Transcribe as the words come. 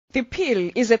The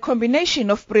pill is a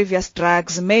combination of previous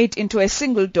drugs made into a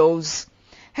single dose.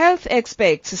 Health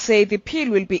experts say the pill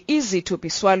will be easy to be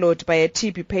swallowed by a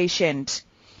TB patient.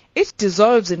 It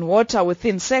dissolves in water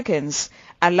within seconds,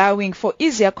 allowing for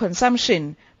easier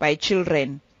consumption by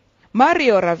children.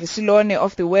 Mario Ravisilone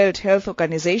of the World Health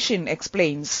Organization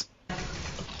explains.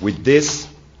 With this,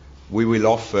 we will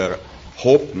offer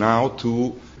hope now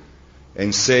to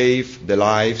and save the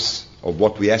lives of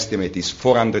what we estimate is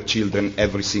 400 children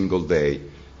every single day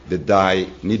that die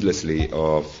needlessly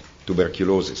of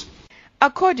tuberculosis.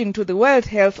 According to the World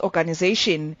Health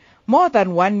Organization, more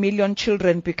than 1 million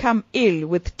children become ill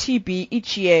with TB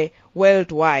each year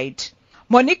worldwide.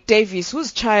 Monique Davis,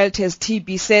 whose child has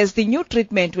TB, says the new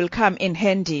treatment will come in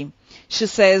handy. She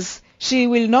says she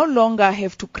will no longer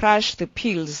have to crush the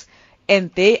pills,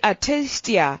 and they are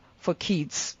tastier for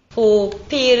kids. For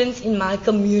parents in my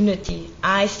community,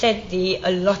 I sat there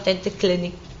a lot at the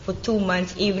clinic for 2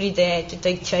 months every day. I had to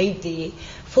take Jade there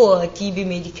for her TB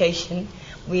medication,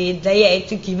 where they had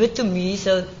to give it to me,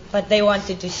 but they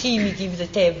wanted to see me give the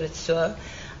tablets. So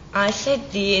I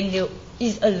sat there, and there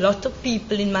is a lot of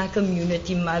people in my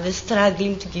community, mothers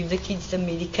struggling to give the kids the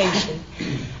medication.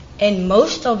 And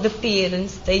most of the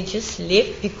parents, they just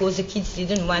left because the kids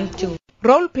didn't want to.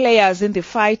 Role players in the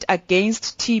fight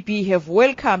against TB have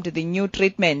welcomed the new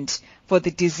treatment for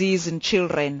the disease in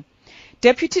children.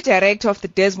 Deputy Director of the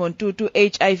Desmond Tutu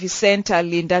HIV Center,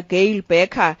 Linda Gail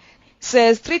Becker,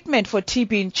 says treatment for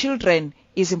TB in children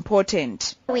is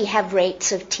important. We have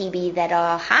rates of TB that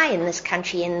are high in this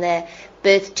country in the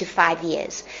birth to 5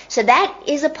 years. So that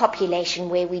is a population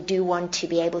where we do want to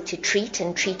be able to treat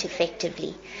and treat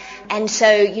effectively. And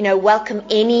so, welcome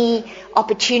any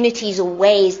opportunities or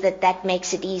ways that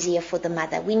makes it easier for the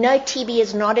mother. We know TB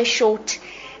is not a short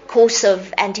course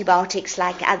of antibiotics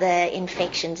like other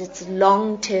infections. It's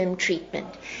long-term treatment.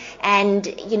 And,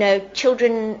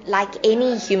 children, like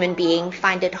any human being,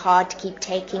 find it hard to keep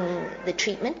taking the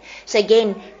treatment. So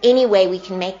again, any way we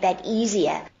can make that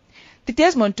easier. The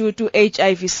Desmond Tutu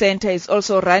HIV Center is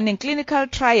also running clinical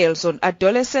trials on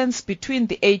adolescents between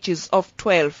the ages of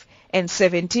 12 and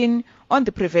 17 on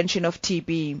the prevention of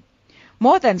TB.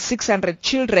 More than 600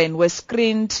 children were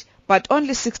screened, but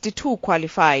only 62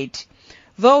 qualified.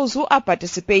 Those who are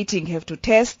participating have to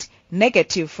test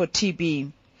negative for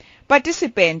TB.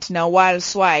 Participant Nawal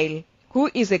Swile, who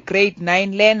is a grade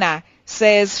 9 learner,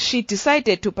 says she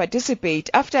decided to participate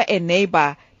after a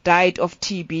neighbor died of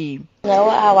TB. No,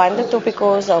 I wanted to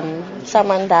because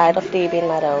someone died of TB in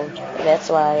my road. That's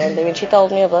why. And when she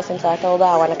told me of this, and so I told her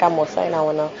I want to come also and I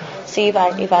want to see if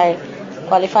I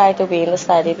qualify to be in the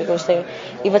study, because if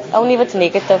it's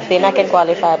negative, then I can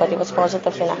qualify, but if it's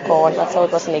positive, then I can't. But so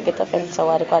it was negative, and so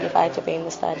I qualified to be in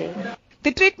the study.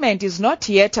 The treatment is not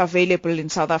yet available in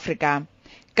South Africa.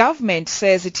 Government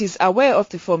says it is aware of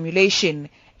the formulation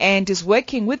and is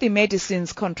working with the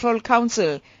Medicines Control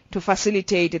Council to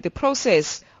facilitate the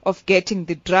process of getting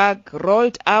the drug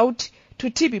rolled out to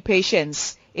TB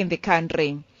patients in the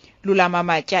country. Lula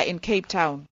Mamacha in Cape Town.